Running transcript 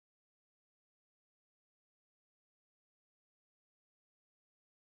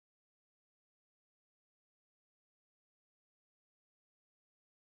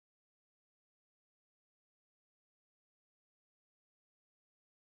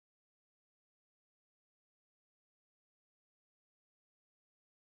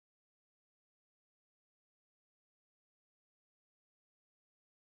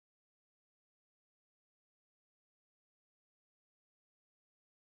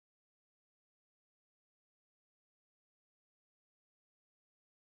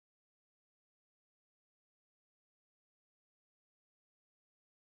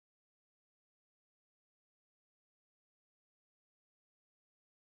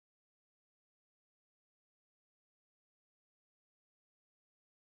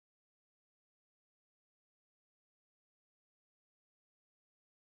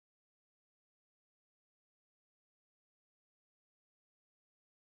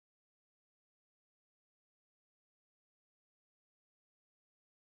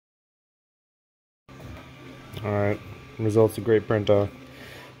Alright, results of great print off.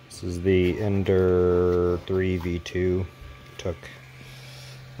 This is the Mk3 V2. Took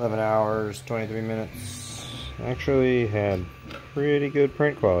 11 hours, 23 minutes. Actually had pretty good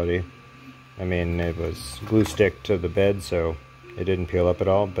print quality. I mean, it was glue stick to the bed, so it didn't peel up at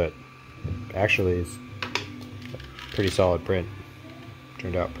all, but actually it's pretty solid print.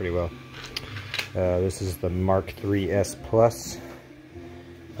 Turned out pretty well. This is the Mk3S Plus.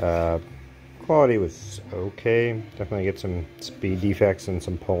 Quality was okay. Definitely get some speed defects and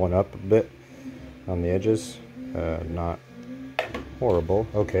some pulling up a bit on the edges. Not horrible.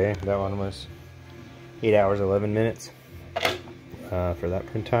 Okay, that one was 8 hours 11 minutes for that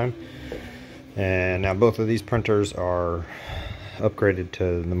print time. And now both of these printers are upgraded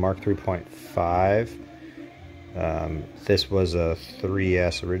to the Mk3.5. This was a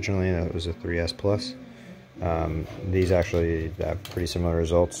 3S originally, and it was a 3S Plus. These actually have pretty similar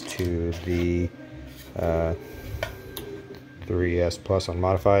results to the 3S Plus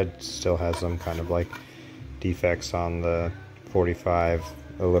unmodified. Still has some kind of like defects on the 45,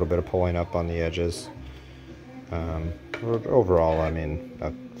 a little bit of pulling up on the edges. Overall, I mean,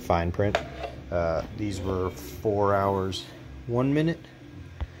 a fine print. These were 4 hours 1 minute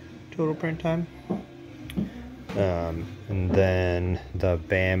total print time. And then the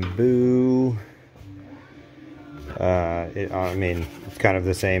Bambu, I mean, it's kind of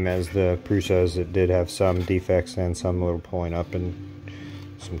the same as the Prusas. It did have some defects and some little pulling up in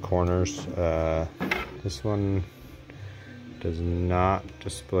some corners. This one does not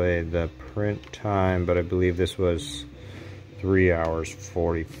display the print time, but I believe this was 3 hours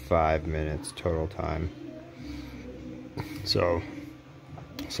 45 minutes total time. So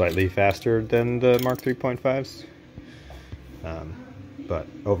slightly faster than the Mk3.5s, but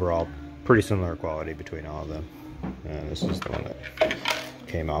overall pretty similar quality between all of them. This is the one that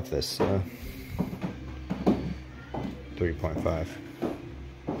came off this 3.5.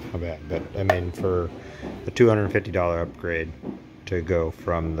 Not bad, but I mean, for a $250 upgrade to go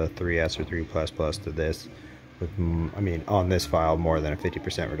from the 3S or 3 Plus to this, with, I mean, on this file, more than a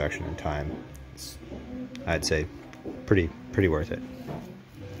 50% reduction in time, I'd say pretty worth it.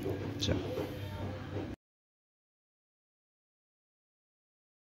 So.